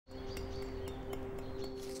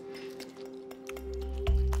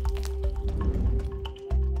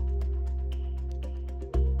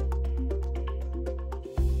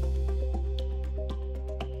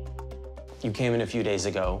You came in a few days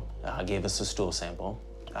ago, gave us a stool sample.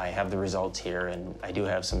 I have the results here, and I do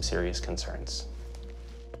have some serious concerns.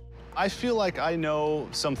 I feel like I know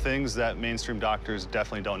some things that mainstream doctors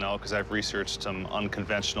definitely don't know because I've researched some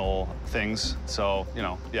unconventional things. So,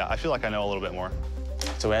 yeah, I feel like I know a little bit more.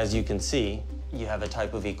 So as you can see, you have a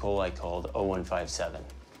type of E. coli called 0157.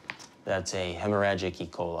 That's a hemorrhagic E.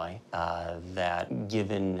 coli that,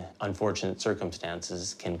 given unfortunate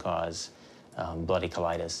circumstances, can cause bloody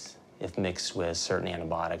colitis. If mixed with certain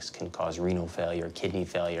antibiotics, can cause renal failure, kidney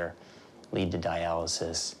failure, lead to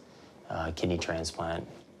dialysis, kidney transplant,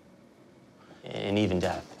 and even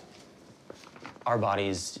death. Our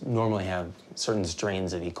bodies normally have certain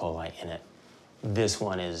strains of E. coli in it. This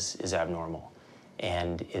one is abnormal,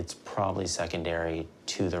 and it's probably secondary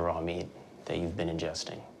to the raw meat that you've been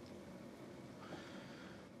ingesting.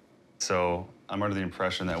 So I'm under the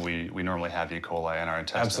impression that we normally have E. coli in our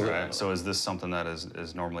intestines, Absolutely. right? So is this something that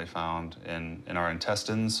is normally found in our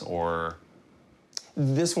intestines, or?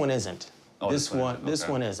 This one isn't. Oh, this one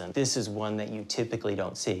okay. isn't. This is one that you typically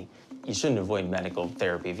don't see. You shouldn't avoid medical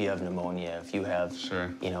therapy if you have pneumonia, if you have,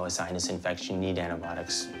 Sure. a sinus infection, you need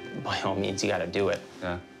antibiotics. By all means, you got to do it.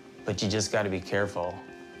 Yeah. But you just got to be careful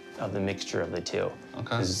of the mixture of the two,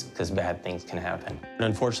 Okay. because bad things can happen. And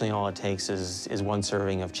unfortunately, all it takes is one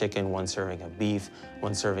serving of chicken, one serving of beef,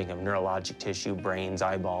 one serving of neurologic tissue, brains,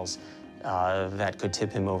 eyeballs, that could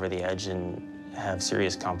tip him over the edge and have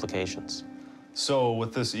serious complications. So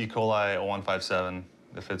with this E. coli 0157,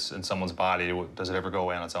 if it's in someone's body, does it ever go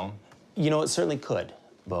away on its own? It certainly could,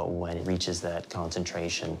 but when it reaches that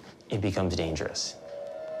concentration, it becomes dangerous.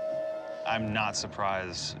 I'm not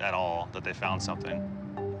surprised at all that they found something.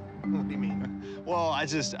 What do you mean? Well, I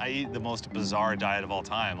eat the most bizarre diet of all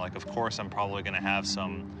time. Like, of course, I'm probably gonna have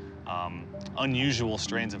some unusual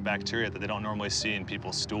strains of bacteria that they don't normally see in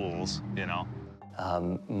people's stools,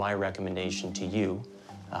 My recommendation to you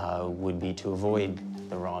would be to avoid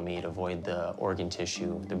the raw meat, avoid the organ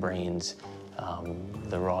tissue, the brains,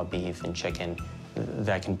 the raw beef and chicken.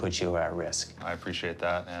 That can put you at risk. I appreciate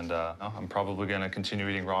that, and I'm probably gonna continue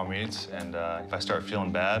eating raw meats, and if I start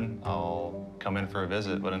feeling bad, I'll come in for a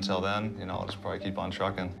visit, but until then, I'll just probably keep on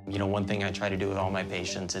trucking. One thing I try to do with all my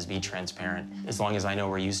patients is be transparent. As long as I know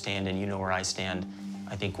where you stand and you know where I stand,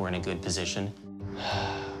 I think we're in a good position.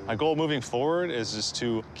 My goal moving forward is just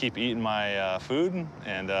to keep eating my food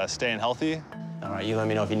and staying healthy. All right, you let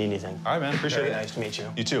me know if you need anything. All right, man, appreciate it. Nice to meet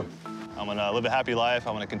you. You too. I'm gonna live a happy life.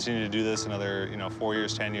 I'm gonna continue to do this another, 4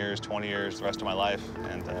 years, 10 years, 20 years, the rest of my life,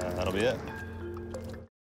 and that'll be it.